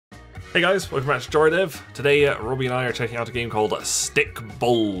Hey guys, welcome back to JaRDev. Today, Robby and I are checking out a game called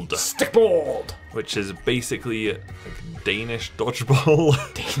Stikbold. Stikbold! Which is basically like Danish dodgeball.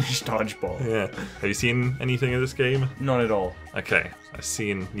 Danish dodgeball. Yeah. Have you seen anything of this game? Not at all. Okay, I've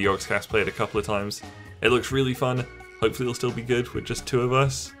seen New York's cast play it a couple of times. It looks really fun. Hopefully it'll still be good with just two of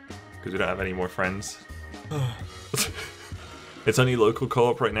us, because we don't have any more friends. It's only local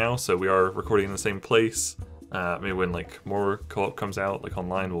co-op right now, so we are recording in the same place. Maybe when like more co-op comes out, like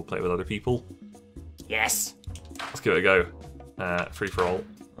online, we'll play with other people. Yes! Let's give it a go. Free for all.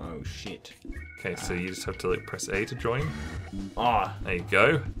 Oh shit. Okay, so you just have to like press A to join. Ah. There you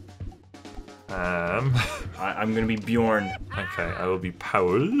go. I'm gonna be Bjorn. Okay, I will be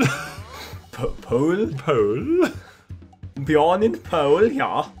Paul. Paul? Paul. Bjorn and Paul,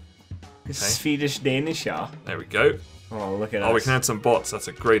 yeah. Okay. Swedish Danish, yeah. There we go. Oh, look at us. Oh, we can add some bots. That's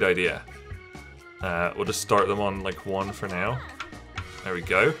a great idea. We'll just start them on like one for now. There we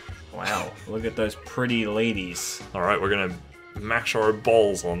go. Wow, look at those pretty ladies. All right, we're gonna mash our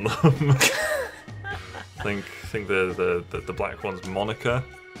balls on them. I think the black one's Monica.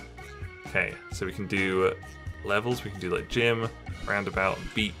 Okay, so we can do levels. We can do like gym, roundabout,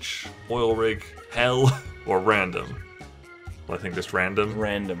 beach, oil rig, hell, or random. Well, I think just random.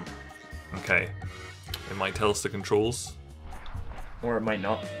 Random. Okay. It might tell us the controls. Or it might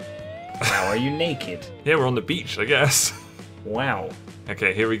not. Wow, are you naked? Yeah, we're on the beach, I guess. Wow.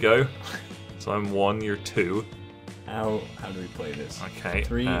 Okay, here we go. So I'm 1, you're 2. How do we play this? Okay.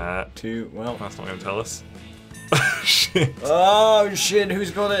 3, 2, well. That's not going to tell us. Shit. Oh shit, who's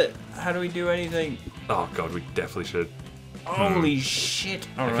got it? How do we do anything? Oh god, we definitely should. Holy shit.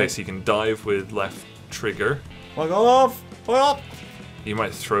 Alright. Okay, so you can dive with left trigger. Fuck off! Fuck off! You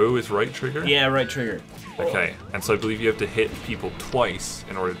might throw with right trigger. Yeah, right trigger. Okay, and so I believe you have to hit people twice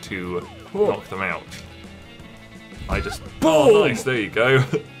in order to knock them out. I just... Boom! Oh, nice, there you go.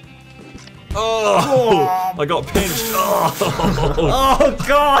 Oh! I got pinched. Oh! Oh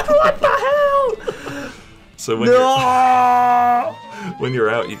god, what the hell? So when, when you're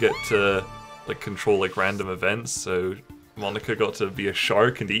out, you get to like control like random events, so Monica got to be a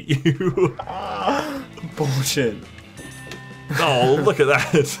shark and eat you. Bullshit. Oh, look at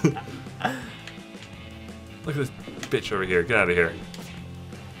that. Look at this bitch over here. Get out of here.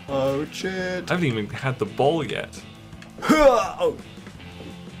 Oh shit. I haven't even had the ball yet. Oh.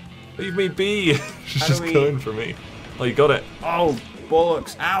 Leave me be. She's How just do we- going for me. Oh, you got it. Oh,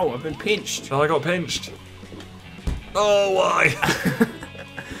 bollocks. Ow, I've been pinched. Oh, I got pinched. Oh, why?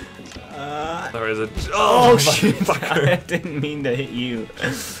 There is a... Oh shit. Fucker. I didn't mean to hit you.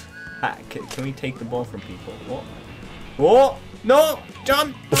 Can we take the ball from people? What? What? No!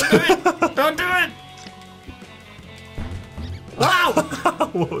 John! Don't do it! Don't do it! Wow!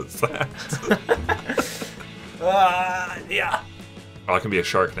 What was that? Yeah. Oh, I can be a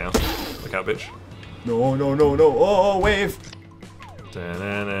shark now. Look out, bitch. No, no, no, no. Oh, wave.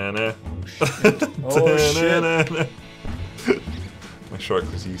 Da-na-na-na. Oh, shit. Da-na-na-na. My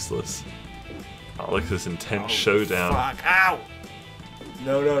shark was useless. Oh, look at this intense showdown. Fuck. Ow!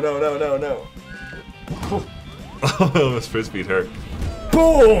 No, no, no, no, no, no. I almost frisbeed her.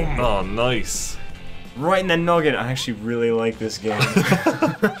 Boom! Oh, nice. Right in the nugget. I actually really like this game.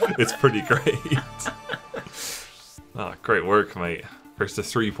 It's pretty great. Ah, great work, mate. First to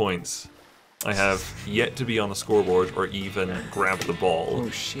 3 points. I have yet to be on the scoreboard or even grab the ball. Oh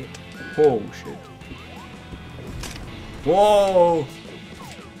shit. Oh shit. Whoa!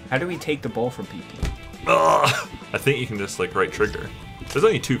 How do we take the ball from people? Ah, I think you can just like right trigger. There's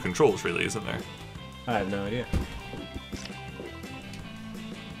only 2 controls really, isn't there? I have no idea.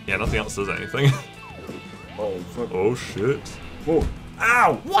 Yeah, nothing else does anything. Oh fuck. Oh shit. Whoa.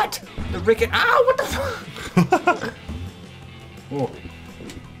 Ow! What? The ricket. Ow! What the fuck? Whoa.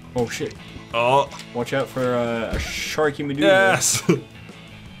 Oh shit. Oh. Watch out for a sharky medusa. Yes!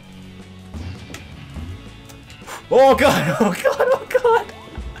 Oh god! Oh god! Oh god!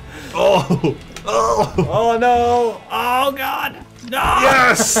 Oh! Oh! Oh no! Oh god! No!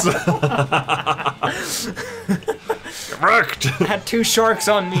 Yes! Wrecked! I had 2 sharks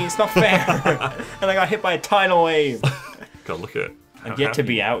on me. It's not fair. And I got hit by a tidal wave. God, look at it. I've yet to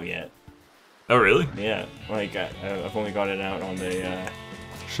be out yet. Oh, really? Yeah, like I've only got it out on the.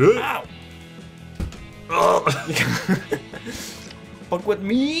 Shit! Ow! Oh. Fuck with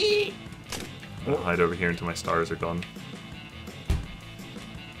me! I'll hide over here until my stars are gone.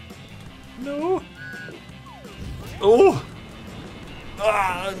 No! Oh!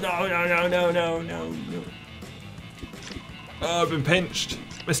 Ah! No! No! No! No! No! No! No! Oh, I've been pinched!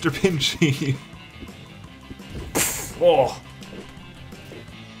 Mr. Pinchy! Oh!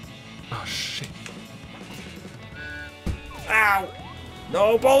 Oh, shit. Ow!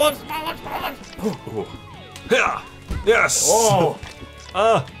 No, bollocks, bollocks, bollocks. Oh. Yeah. Yes. Oh.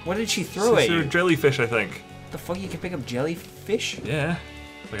 Ah. What did she throw at you? Jellyfish, I think. The fuck, you can pick up jellyfish? Yeah.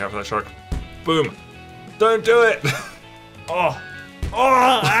 Look out for that shark. Boom. Don't do it. Oh.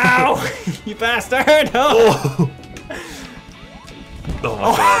 Oh, ow. You bastard. Oh. Oh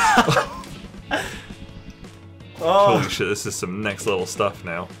my god. Oh. Holy shit, this is some next level stuff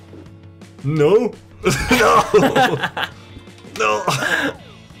now. No. No. No. Oh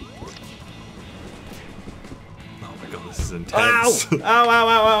my god, this is intense. Ow. Ow, ow,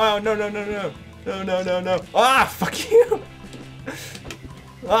 ow, ow, ow. No, no, no, no. No, no, no, no. Ah, fuck you.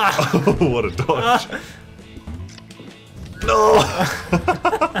 Ah. Oh, what a dodge. Ah. No.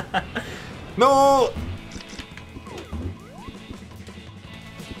 No.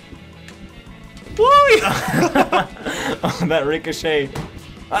 Why? Oh, that ricochet.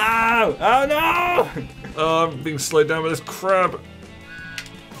 Ow. Oh, no. Oh, I'm being slowed down by this crab.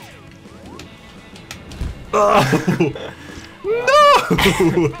 Oh.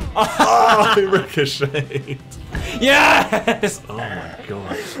 No! Oh, it ricocheted. Yes! Oh my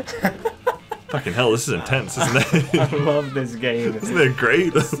god. Fucking hell, this is intense, isn't it? I love this game. Isn't it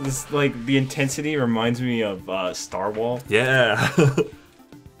great? This, like, the intensity reminds me of Star Wars. Yeah.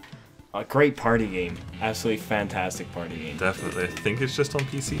 A great party game. Absolutely fantastic party game. Definitely. I think it's just on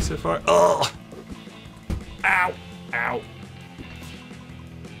PC so far. Oh! Ow! Ow!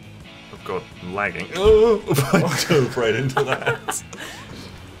 Oh god, I'm lagging. Oh! I dove right into that.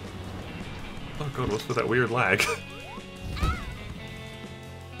 Oh god, what's with that weird lag?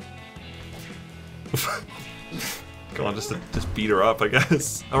 Come on, just beat her up, I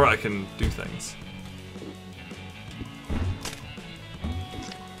guess. Alright, I can do things.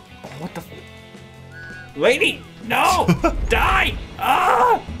 Oh, what the f— Lady! No! Die!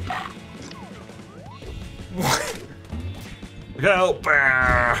 Ah! What? Help!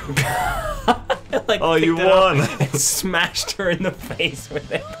 Like, Oh, you picked it up won! and smashed her in the face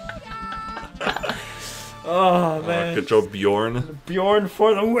with it. Oh, man. Good job, Bjorn. Bjorn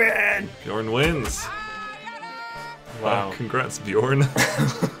for the win! Bjorn wins. Wow. Congrats, Bjorn.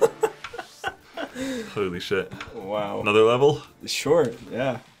 Holy shit. Wow. Another level? Sure,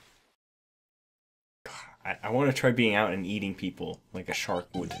 yeah. I want to try being out and eating people like a shark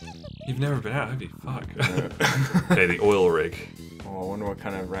would. You've never been out, have you? Fuck. Okay, the oil rig. Oh, I wonder what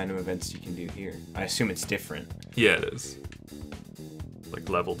kind of random events you can do here. I assume it's different. Yeah, it is. Like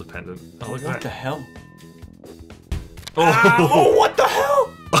level dependent. Oh, look What at the that. hell? Oh, Oh, what the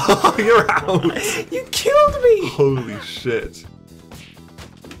hell? oh, you're out! You killed me! Holy shit.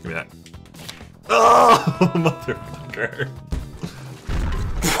 Give me that. Oh, motherfucker.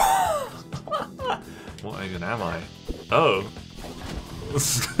 What even am I? Oh.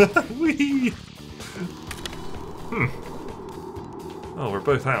 Whee! Oh, we're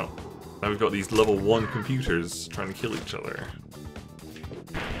both out. Now we've got these level 1 computers trying to kill each other.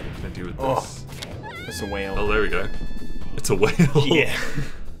 What can I do with this? Oh, it's a whale. Oh, there we go. It's a whale. Yeah.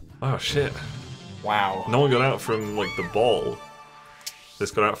 Oh, shit. Wow. No one got out from, like, the ball.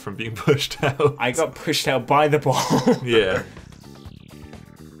 Just got out from being pushed out. I got pushed out by the ball. Yeah.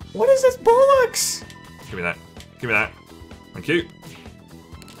 What is this bollocks? Give me that. Give me that. Thank you.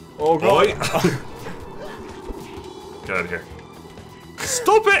 Oh, Boy. God. Get out of here.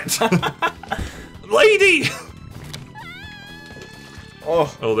 Stop it! Lady!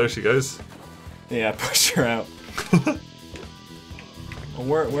 Oh. Oh, there she goes. Yeah, push her out. Oh,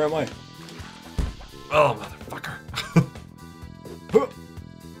 where am I? Oh, motherfucker.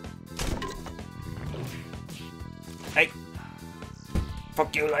 Hey.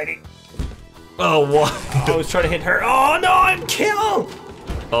 Fuck you, lady. Oh, what? I was trying to hit her. Oh, no, I'm killed!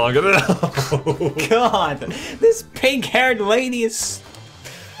 Oh, I'm gonna. God, this pink-haired lady is...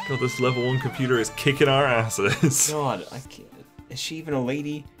 God, this level 1 computer is kicking our asses. God, I can't... Is she even a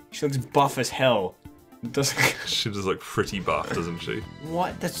lady? She looks buff as hell. Doesn't... She does look pretty buff, doesn't she?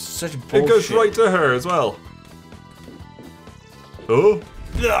 What? That's such bullshit. It goes right to her as well. Oh.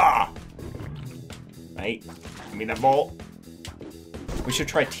 Ugh. Right, give me that ball. We should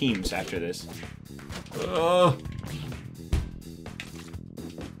try teams after this. Oh.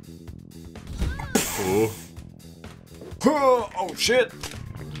 Oh shit!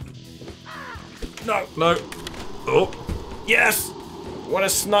 No! No. Oh. Yes! What a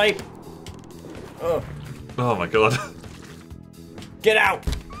snipe! Oh, Oh my god. get out!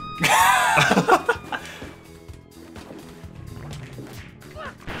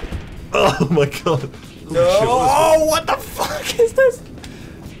 Oh my god. No! Shit, Oh, what the fuck is this?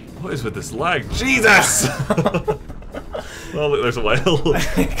 what is with this lag? Jesus! Oh look, there's a whale.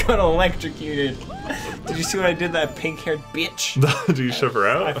 I got electrocuted. Did you you see what I did, that pink-haired bitch? Did you shove her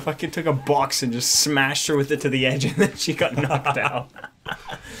I out? fucking took a box and just smashed her with it to the edge, and then she got knocked out.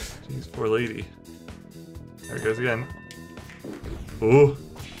 Jeez, poor lady. There it goes again. Ooh.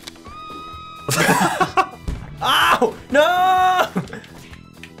 Ow! No! Give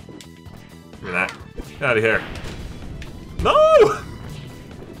me that. Get out of here. No!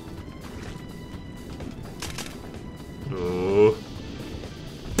 Oh.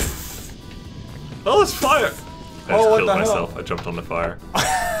 Oh, it's fire! I just killed myself. I jumped on the fire.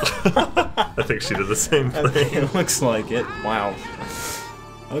 I think she did the same thing. It looks like it. Wow.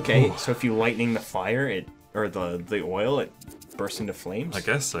 Okay, so if you lightning the fire, or the oil, it bursts into flames? I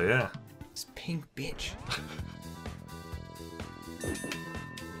guess so, yeah. This pink bitch.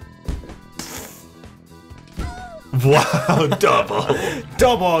 Wow, double!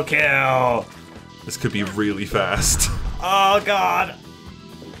 Double kill! This could be really fast. Oh god!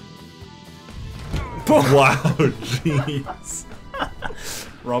 Wow, jeez.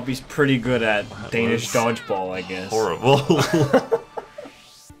 Robby's pretty good at Danish dodgeball, I guess. Horrible.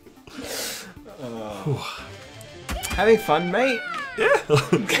 Having fun, mate? Yeah,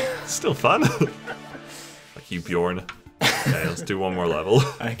 still fun. Like you, Bjorn. Okay, let's do one more level.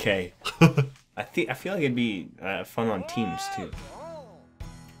 Okay. I feel like it'd be fun on teams too.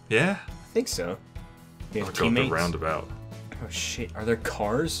 Yeah? I think so. You Oh have god, teammates. the roundabout. Oh shit, are there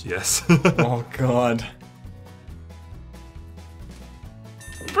cars? Yes. Oh god.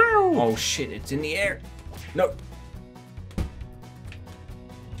 Oh shit, it's in the air. No.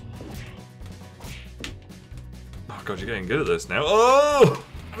 Oh god, you're getting good at this now. Oh!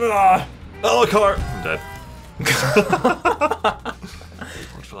 Ah. Oh, car! I'm dead.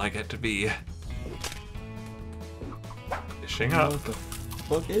 What will I get to be? Fishing up. What the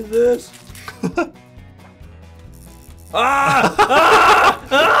fuck is this? Ah!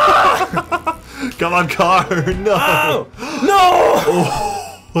 Come on, car! No! Oh! No!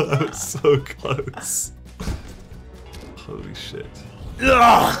 Oh, that was so close. Holy shit.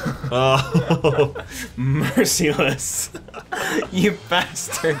 Ugh. Oh. Merciless. You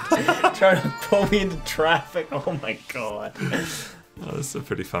bastard. Trying to pull me into traffic. Oh my god. Oh, this is a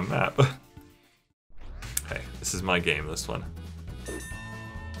pretty fun map. Hey, this is my game, this one.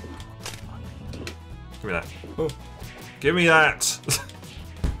 Give me that. Oh. Give me that!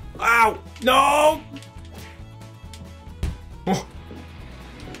 Ow! No! Oh,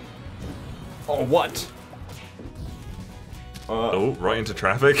 oh what? Oh, right into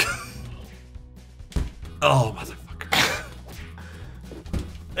traffic. Oh, motherfucker.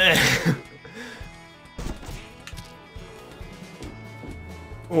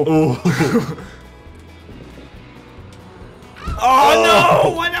 Oh. Oh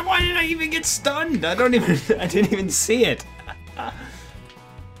no! Why did I even get stunned? I didn't even see it. Are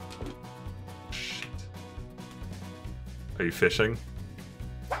you fishing?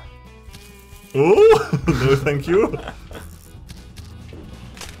 Oh, no thank you.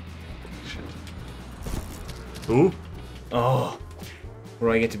 Ooh. Oh.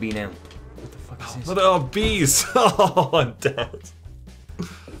 Where do I get to be now? What the fuck is this? Oh, bees! Oh, I'm dead.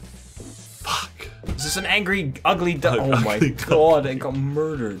 Fuck. Is this an angry, ugly duck? Oh my Ugly god, I got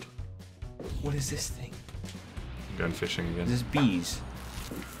murdered. What is this thing? I'm going fishing again. This is bees.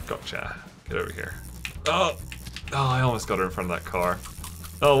 Gotcha. Get over here. Oh! Oh, I almost got her in front of that car.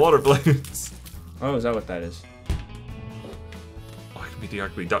 Oh, water balloons! Oh, is that what that is? Oh, I can be the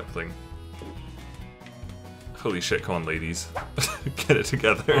ugly duckling. Holy shit, come on, ladies. Get it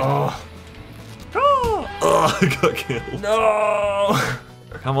together. Oh. Oh, I got killed. No!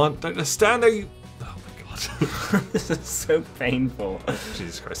 Come on, don't just stand there, you... Oh my god. This is so painful.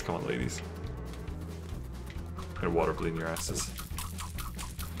 Jesus Christ, come on, ladies. I'm gonna water balloon your asses.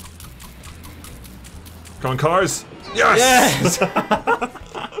 Come on, cars! Yes! Yes!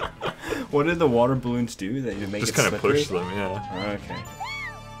 What did the water balloons do? They make Just it kind of slippery? push them, yeah. Okay.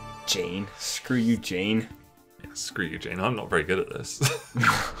 Jane. Screw you, Jane. Yeah. Screw you, Jane. I'm not very good at this.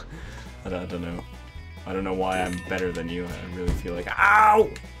 I don't know. I don't know why I'm better than you. I really feel like... Ow!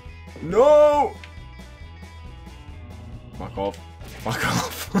 No! Fuck off. Fuck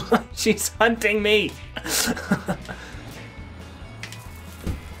off. She's hunting me!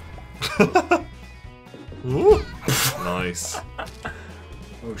 Ooh. Nice.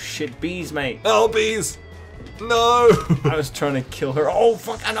 Oh shit, bees, mate. Oh, bees! No! I was trying to kill her. Oh,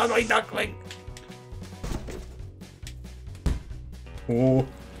 fuck, another duckling! Oh.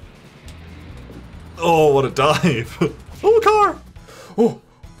 Oh, what a dive! Oh, car! Oh.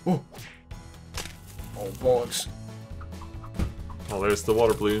 Oh. Oh, bollocks. Oh, there's the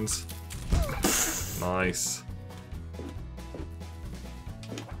water balloons. Nice.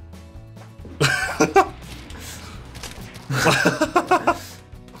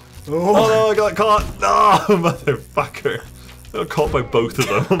 Oh no, I got caught! No, motherfucker. I got caught by both of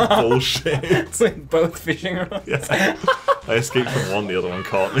them. Bullshit. With both fishing rods? Yeah. I escaped from one, the other one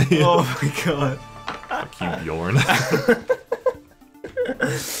caught me. Oh my god. Fuck you, Bjorn.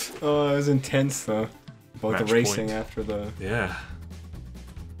 Oh, it was intense though. Both the Match racing point. after the... Yeah.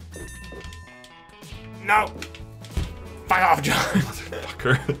 No! Fuck off, John!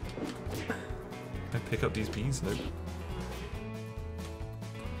 Motherfucker. Can I pick up these bees? Nope.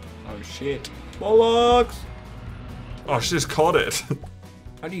 Oh shit. Bollocks! Oh, she just caught it.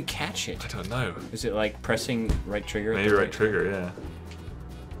 How do you catch it? I don't know. Is it like pressing right trigger? Maybe right trigger, yeah.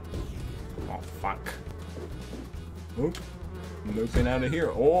 Oh fuck. Oop. Moving out of here.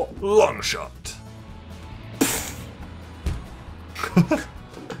 Oh! Long shot. Oh,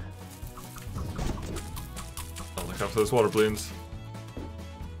 look out for those water balloons.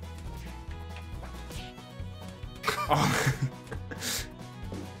 Oh.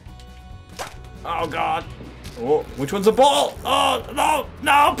 Oh god. Oh, which one's a ball? Oh no,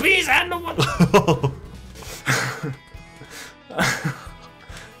 no, please handle one.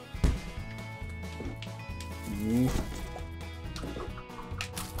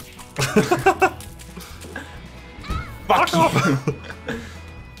 Fuck you.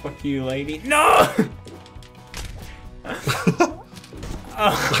 Fuck you, lady. No.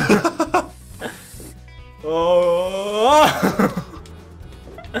 Oh.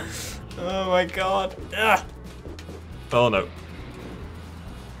 Oh my god. Ah. Oh no.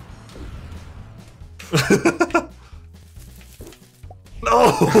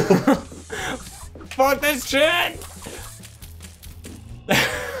 No! Fuck this shit!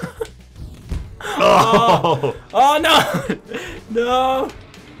 Oh! Oh no! No!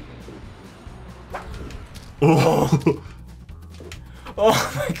 Oh! Oh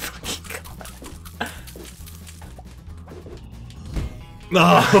my fucking god.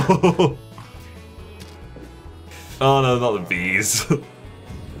 No! Oh no, not the bees.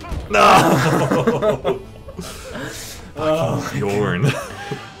 No! Oh, Bjorn.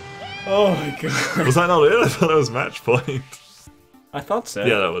 oh my god. Was that not it? I thought that was match point. I thought so.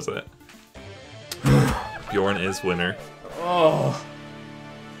 Yeah, that was it. Bjorn is winner. Oh.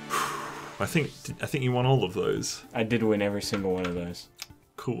 I think you won all of those. I did win every single one of those.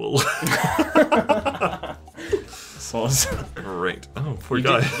 Cool. Sauce. Great. Oh, poor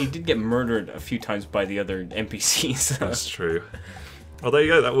guy. He did get murdered a few times by the other NPCs. That's true. Well, there you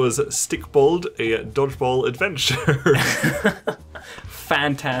go. That was Stikbold, a dodgeball adventure.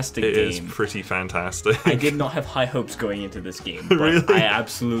 Fantastic It game. is pretty fantastic. I did not have high hopes going into this game, but Really? I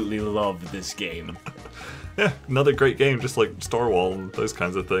absolutely love this game. Yeah, another great game, just like Star Wall and those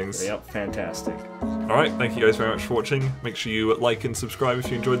kinds of things. Yep, fantastic. Alright, thank you guys very much for watching. Make sure you like and subscribe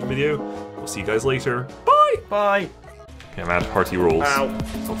if you enjoyed the video. We'll see you guys later. Bye! Bye. Okay, Matt, hearty rolls. Ow.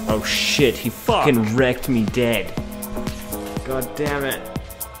 Oh shit, he fucking wrecked me dead. God damn it.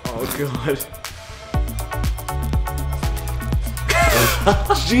 Oh god.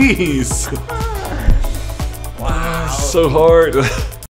 Jeez! Wow. So hard.